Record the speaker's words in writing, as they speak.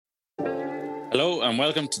Hello and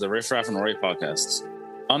welcome to the Riff Raff and Rory podcast.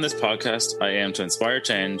 On this podcast, I aim to inspire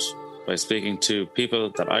change by speaking to people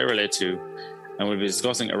that I relate to, and we'll be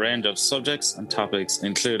discussing a range of subjects and topics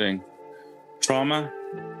including trauma,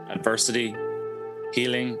 adversity,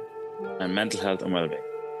 healing, and mental health and well-being.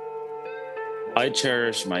 I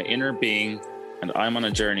cherish my inner being, and I'm on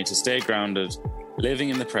a journey to stay grounded, living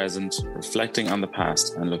in the present, reflecting on the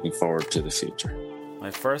past, and looking forward to the future. My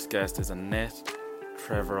first guest is Annette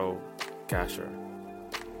Trevorrow-Gasher.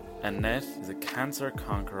 Annette is a cancer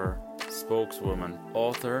conqueror, spokeswoman,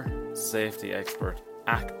 author, safety expert,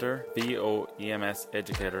 actor, VOEMS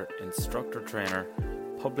educator, instructor trainer,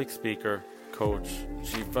 public speaker, coach.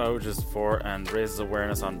 She vouches for and raises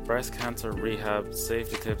awareness on breast cancer, rehab,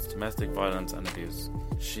 safety tips, domestic violence and abuse.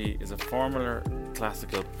 She is a former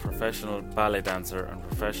classical professional ballet dancer and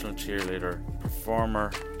professional cheerleader,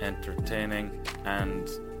 performer, entertaining and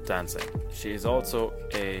dancing. She is also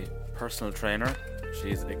a personal trainer.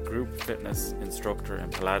 She's a group fitness instructor in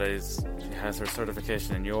Pilates. She has her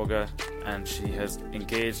certification in yoga, and she has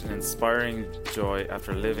engaged in inspiring joy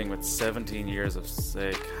after living with 17 years of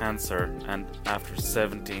cancer and after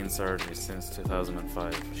 17 surgeries since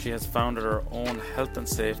 2005. She has founded her own health and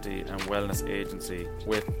safety and wellness agency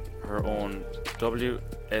with her own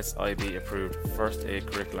WSIB approved first aid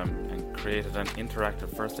curriculum and created an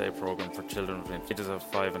interactive first aid program for children between ages of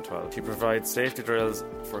 5 and 12. She provides safety drills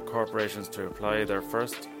for corporations to apply their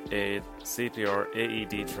first aid, CPR,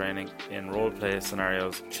 AED training in role play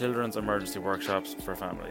scenarios, children's emergency workshops for families.